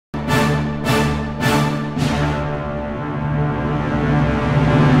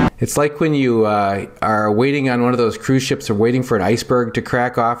It's like when you are waiting on one of those cruise ships or waiting for an iceberg to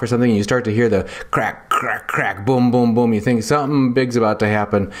crack off or something, and you start to hear the crack, crack, crack, boom, boom, boom. You think something big's about to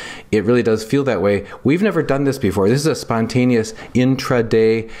happen. It really does feel that way. We've never done this before. This is a spontaneous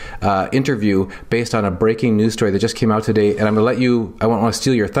intraday interview based on a breaking news story that just came out today. And I'm going to let you, I won't want to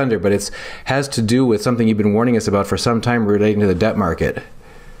steal your thunder, but it has to do with something you've been warning us about for some time relating to the debt market.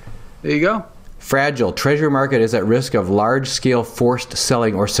 There you go. Fragile. Treasury market is at risk of large-scale forced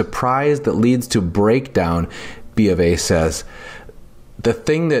selling or surprise that leads to breakdown, B of A says. The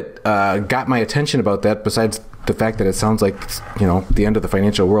thing that got my attention about that, besides the fact that it sounds like, you know, the end of the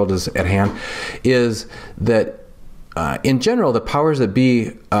financial world is at hand, is that in general, the powers that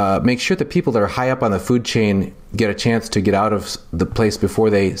be make sure that people that are high up on the food chain get a chance to get out of the place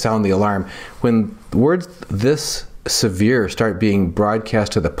before they sound the alarm. When words this severe start being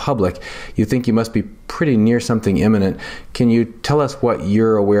broadcast to the public, you think you must be pretty near something imminent. Can you tell us what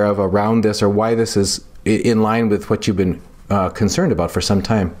you're aware of around this, or why this is in line with what you've been concerned about for some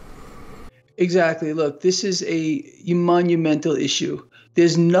time? Exactly. Look, this is a monumental issue.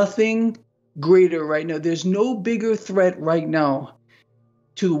 There's nothing greater right now. There's no bigger threat right now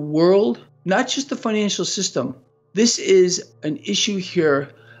to the world, not just the financial system. This is an issue here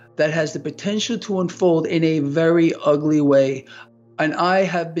that has the potential to unfold in a very ugly way. And I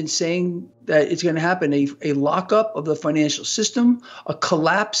have been saying that it's going to happen, a lockup of the financial system, a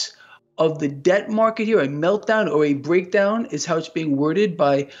collapse of the debt market here, a meltdown or a breakdown is how it's being worded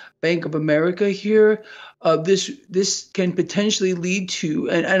by Bank of America here. This can potentially lead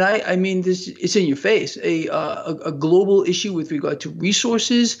to, and I mean this, it's in your face, a global issue with regard to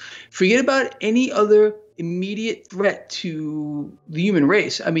resources. Forget about any other immediate threat to the human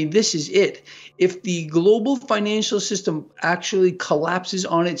race. I mean, this is it. If the global financial system actually collapses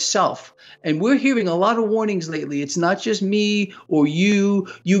on itself, and we're hearing a lot of warnings lately, it's not just me or you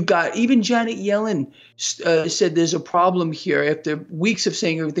got, even Janet Yellen said there's a problem here after weeks of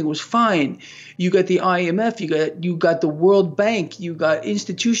saying everything was fine. You got the IMF, you got the World Bank, you got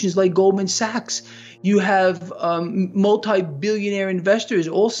institutions like Goldman Sachs. You have multi-billionaire investors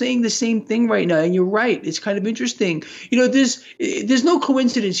all saying the same thing right now. And you're right. It's kind of interesting. You know, there's no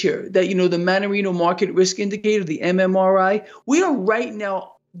coincidence here that, you know, the Mannarino Market Risk Indicator, the MMRI, we are right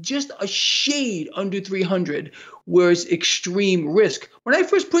now just a shade under 300, where it's extreme risk. When I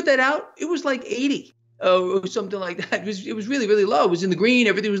first put that out, it was like 80. Or something like that. It was really, really low. It was in the green.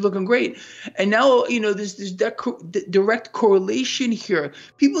 Everything was looking great. And now, you know, there's this direct correlation here.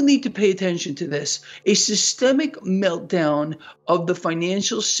 People need to pay attention to this. A systemic meltdown of the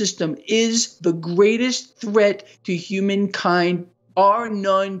financial system is the greatest threat to humankind, bar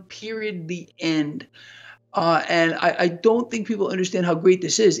none, period, the end. And I don't think people understand how great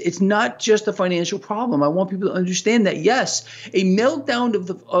this is. It's not just a financial problem. I want people to understand that, yes, a meltdown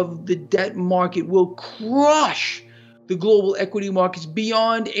of the debt market will crush the global equity markets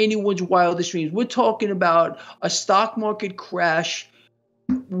beyond anyone's wildest dreams. We're talking about a stock market crash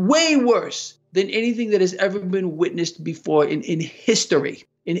way worse than anything that has ever been witnessed before in history.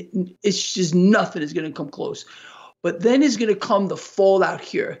 And it's just nothing is going to come close. But then is going to come the fallout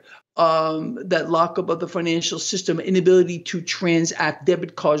here. That lockup of the financial system, inability to transact,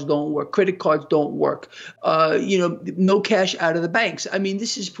 debit cards don't work, credit cards don't work, you know, no cash out of the banks. I mean,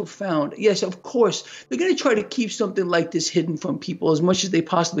 this is profound. Yes, of course, they're going to try to keep something like this hidden from people as much as they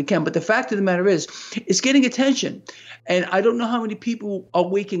possibly can. But the fact of the matter is, it's getting attention. And I don't know how many people are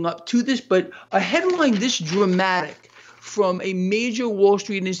waking up to this, but a headline this dramatic from a major Wall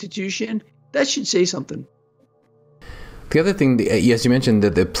Street institution, that should say something. The other thing, yes, you mentioned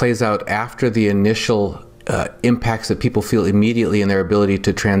that it plays out after the initial impacts that people feel immediately in their ability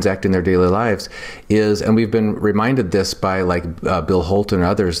to transact in their daily lives is, and we've been reminded this by like Bill Holt and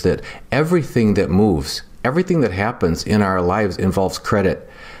others, that everything that moves, everything that happens in our lives involves credit.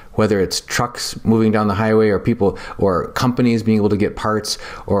 Whether it's trucks moving down the highway or people or companies being able to get parts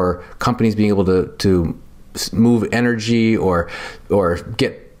or companies being able to move energy or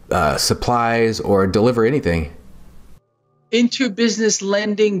get supplies or deliver anything. Interbusiness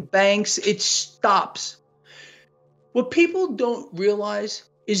lending, banks, it stops. What people don't realize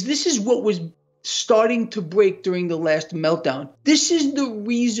is this is what was starting to break during the last meltdown. This is the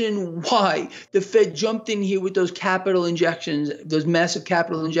reason why the Fed jumped in here with those capital injections, those massive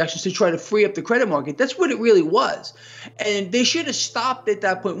capital injections to try to free up the credit market. That's what it really was. And they should have stopped at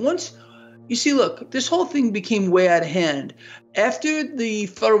that point. Once you see, look, this whole thing became way out of hand. After the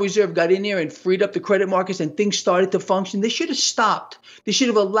Federal Reserve got in there and freed up the credit markets and things started to function, they should have stopped. They should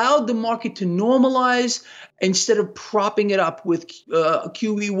have allowed the market to normalize instead of propping it up with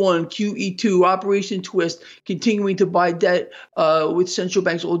QE1, QE2, Operation Twist, continuing to buy debt with central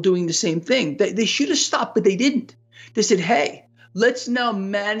banks all doing the same thing. They should have stopped, but they didn't. They said, hey, let's now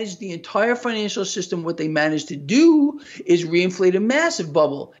manage the entire financial system. What they managed to do is reinflate a massive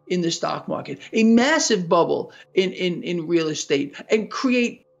bubble in the stock market, a massive bubble in real estate, and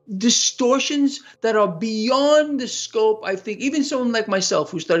create distortions that are beyond the scope. I think even someone like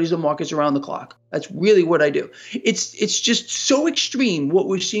myself who studies the markets around the clock, that's really what I do. It's just so extreme what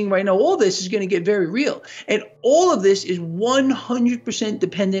we're seeing right now. All this is going to get very real. And all of this is 100%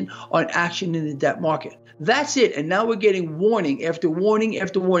 dependent on action in the debt market. That's it. And now we're getting warning after warning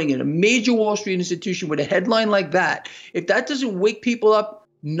after warning in a major Wall Street institution with a headline like that. If that doesn't wake people up,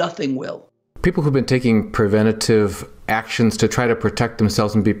 nothing will. People who've been taking preventative actions to try to protect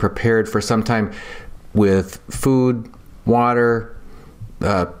themselves and be prepared for some time with food, water,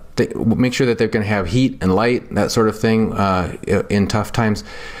 make sure that they're going to have heat and light, that sort of thing in tough times,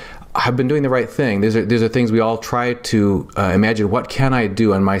 have been doing the right thing. These are things we all try to imagine. What can I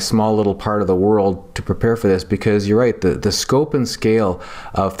do in my small little part of the world to prepare for this? Because you're right, the scope and scale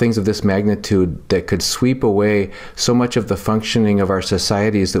of things of this magnitude that could sweep away so much of the functioning of our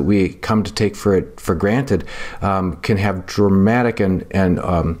societies that we come to take for granted can have dramatic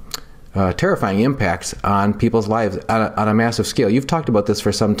and terrifying impacts on people's lives on a massive scale. You've talked about this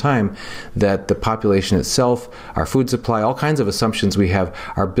for some time, that the population itself, our food supply, all kinds of assumptions we have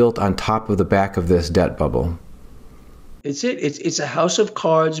are built on top of the back of this debt bubble. It's a house of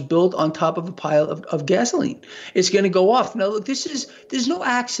cards built on top of a pile of gasoline. It's going to go off. Now, look, there's no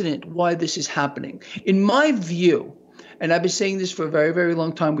accident why this is happening. In my view, and I've been saying this for a very, very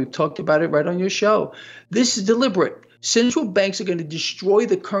long time, we've talked about it right on your show, this is deliberate. Central banks are going to destroy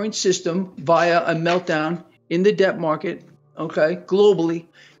the current system via a meltdown in the debt market, okay, globally,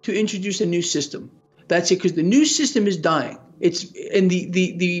 to introduce a new system. That's it, because the new system is dying. It's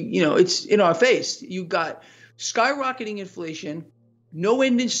it's in our face. You got skyrocketing inflation, no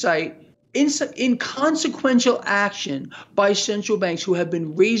end in sight, inconsequential action by central banks who have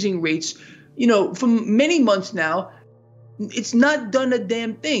been raising rates, for many months now. It's not done a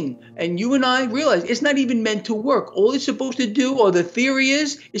damn thing. And you and I realize it's not even meant to work. All it's supposed to do, or the theory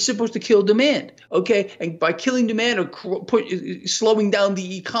is, it's supposed to kill demand. Okay. And by killing demand or slowing down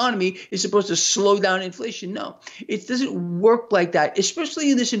the economy, it's supposed to slow down inflation. No, it doesn't work like that,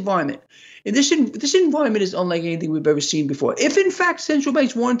 especially in this environment. And this environment is unlike anything we've ever seen before. If in fact central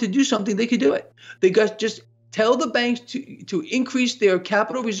banks wanted to do something, they could do it. They got just tell the banks to increase their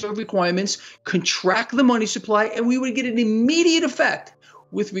capital reserve requirements, contract the money supply, and we would get an immediate effect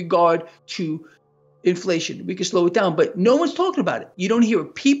with regard to inflation. We could slow it down, but no one's talking about it. You don't hear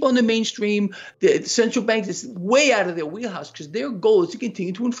people in the mainstream. The central banks, it's way out of their wheelhouse, because their goal is to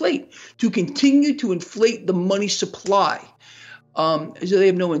continue to inflate the money supply. So they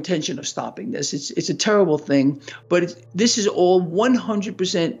have no intention of stopping this. It's a terrible thing, but this is all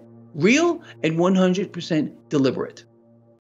 100% real and 100% deliberate.